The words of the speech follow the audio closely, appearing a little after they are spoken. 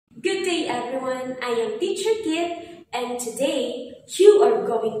day everyone, I am Teacher Kit, and today you are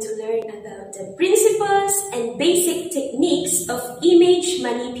going to learn about the principles and basic techniques of image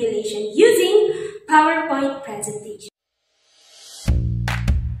manipulation using PowerPoint presentation.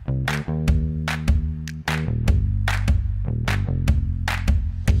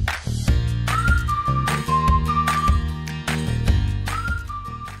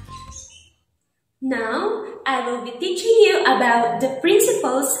 Now, I will be teaching you about the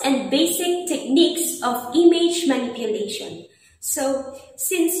principles and basic techniques of image manipulation. So,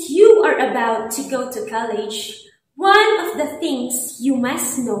 since you are about to go to college, one of the things you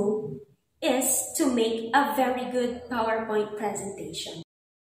must know is to make a very good PowerPoint presentation.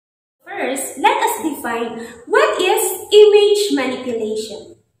 First, let us define what is image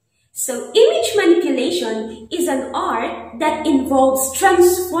manipulation. So, image manipulation is an art that involves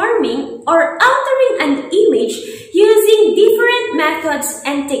transforming or altering an image using different methods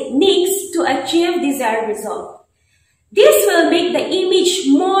and techniques to achieve desired result. This will make the image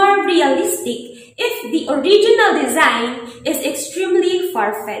more realistic if the original design is extremely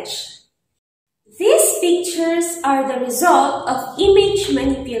far-fetched. These pictures are the result of image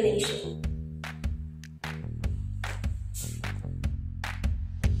manipulation.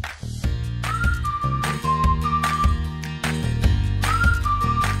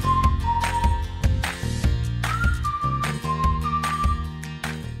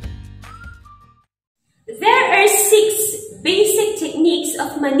 There are 6 basic techniques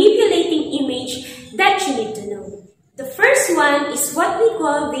of manipulating image that you need to know. The first one is what we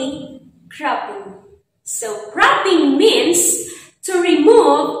call the cropping. So cropping means to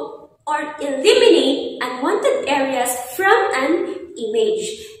remove or eliminate unwanted areas from an image.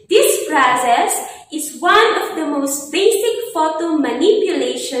 This process is one of the most basic photo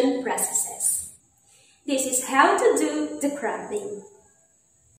manipulation processes. This is how to do the cropping.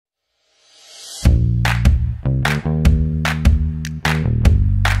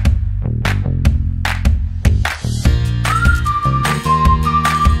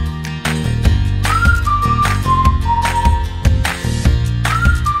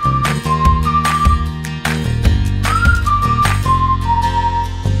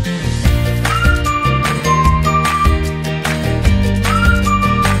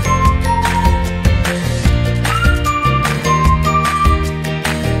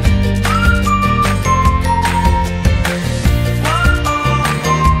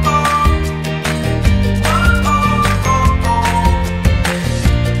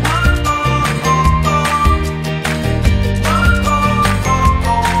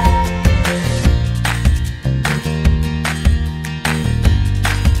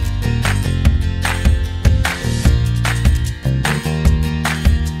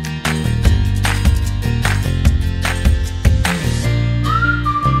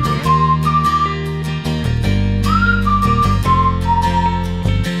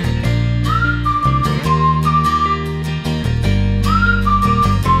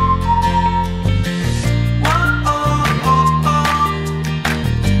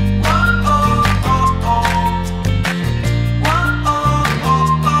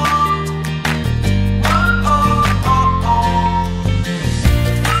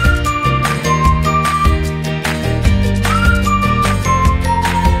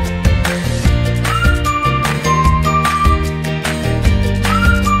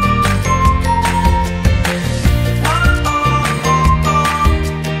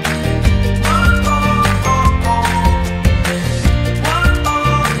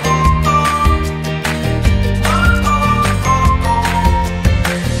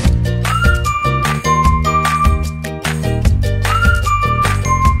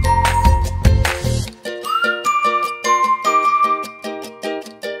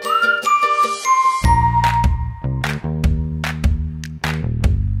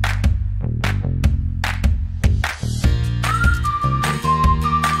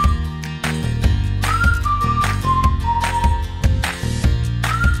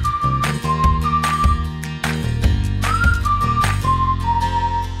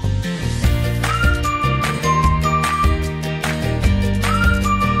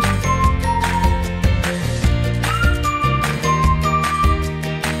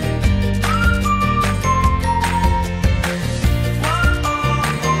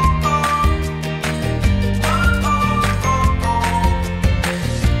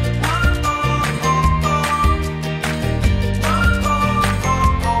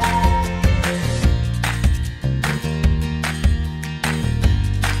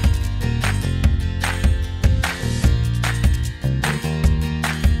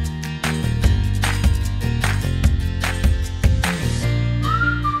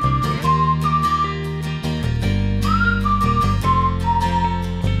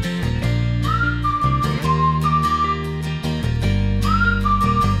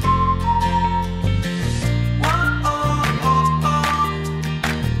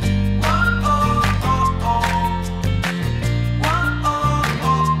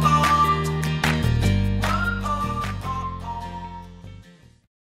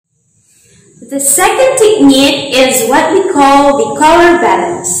 second technique is what we call the color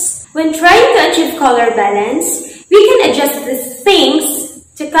balance. When trying to achieve color balance, we can adjust these things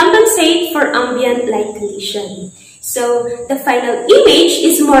to compensate for ambient light collision. So the final image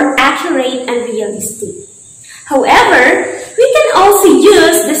is more accurate and realistic. However, we can also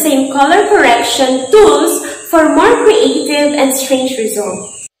use the same color correction tools for more creative and strange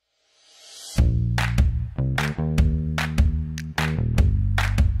results.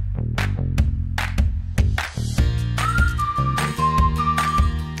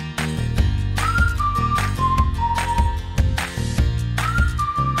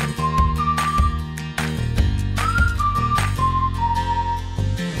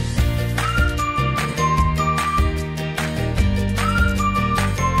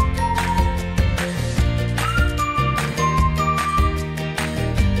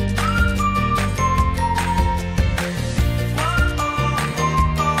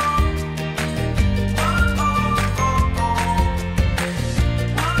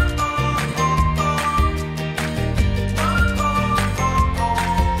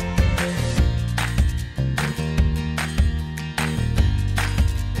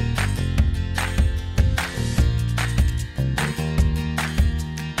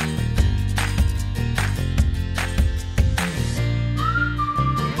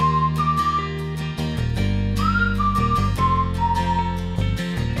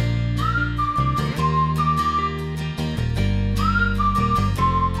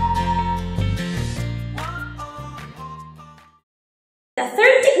 The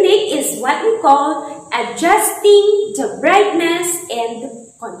third technique is what we call adjusting the brightness and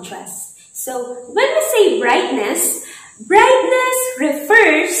contrast. So when we say brightness, brightness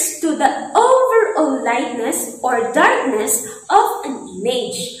refers to the overall lightness or darkness of an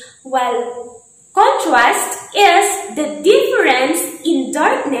image, while contrast is the difference in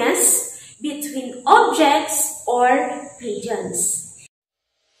darkness between objects or regions.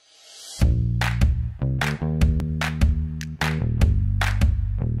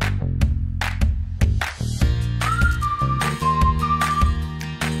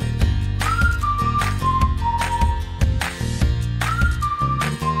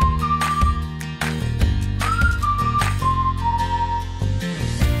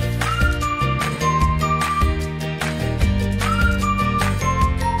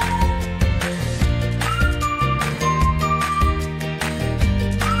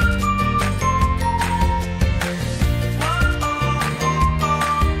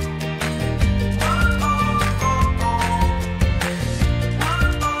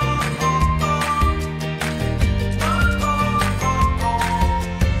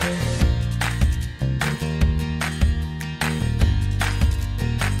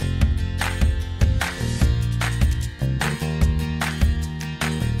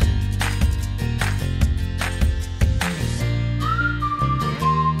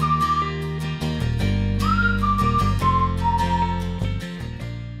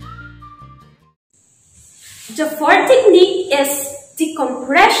 The fourth technique is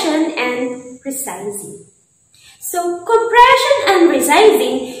decompression and resizing. So compression and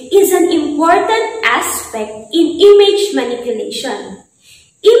resizing is an important aspect in image manipulation.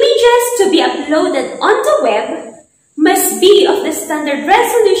 Images to be uploaded on the web must be of the standard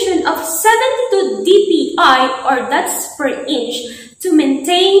resolution of 72 dpi or dots per inch to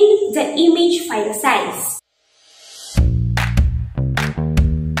maintain the image file size.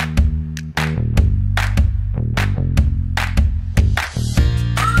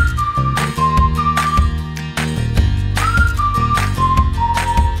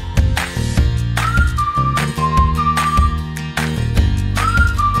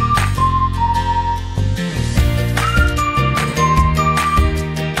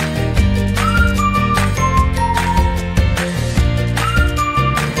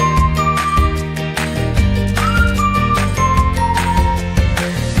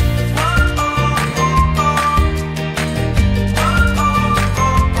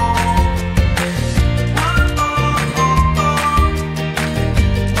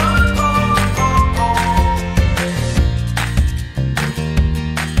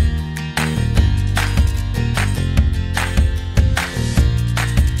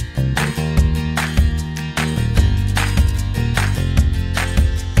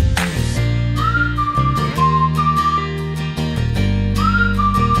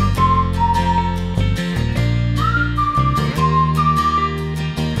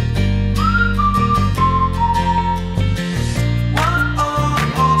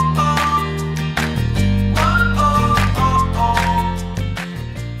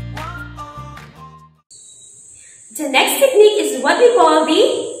 The next technique is what we call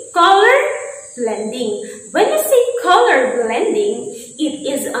the color blending. When we say color blending, it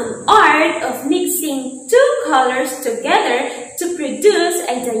is an art of mixing two colors together to produce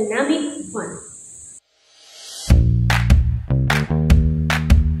a dynamic one.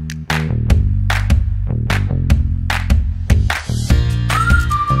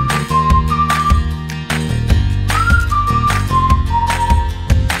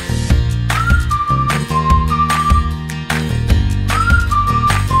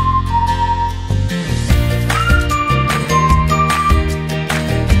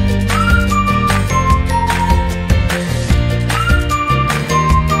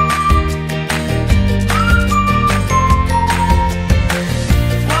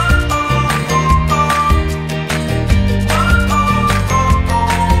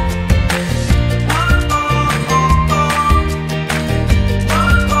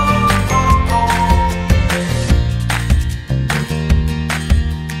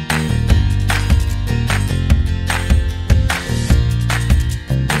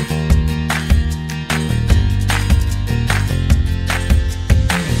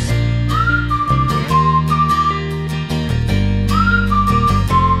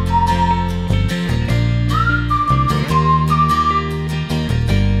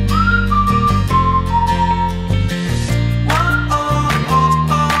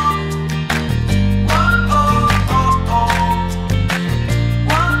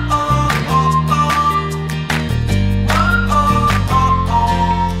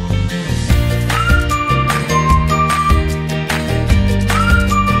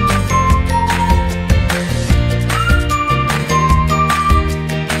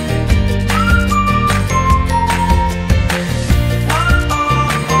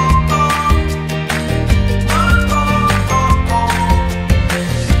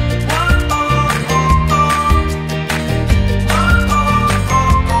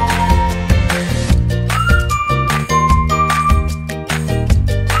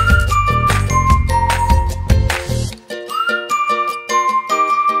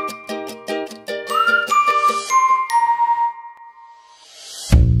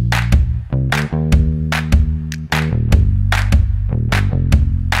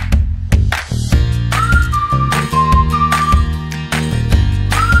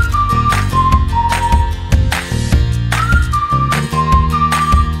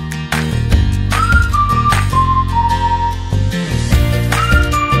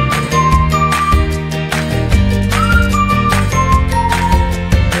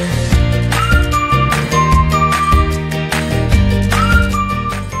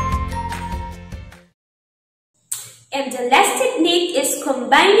 And the last technique is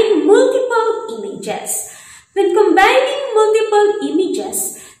combining multiple images. When combining multiple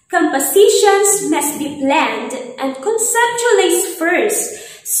images, compositions must be planned and conceptualized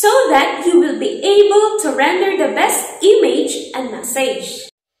first so that you will be able to render the best image and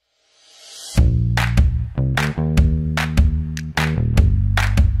message.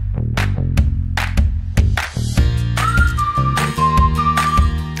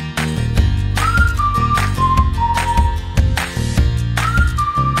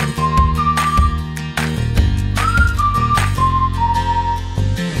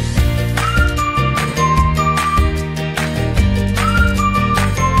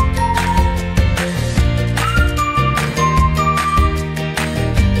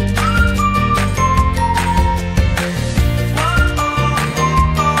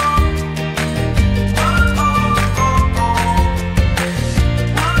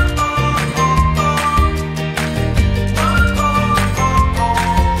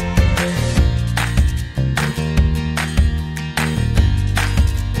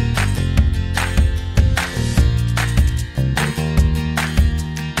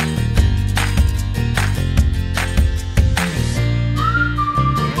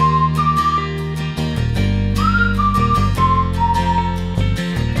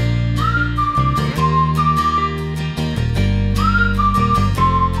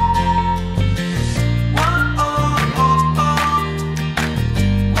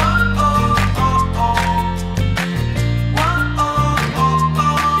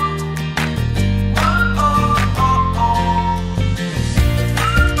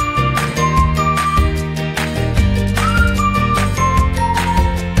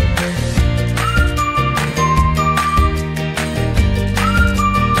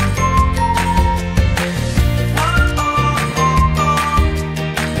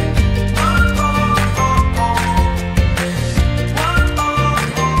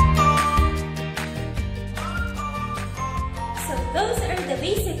 Those are the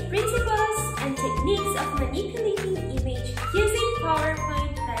basic principles and techniques of manipulating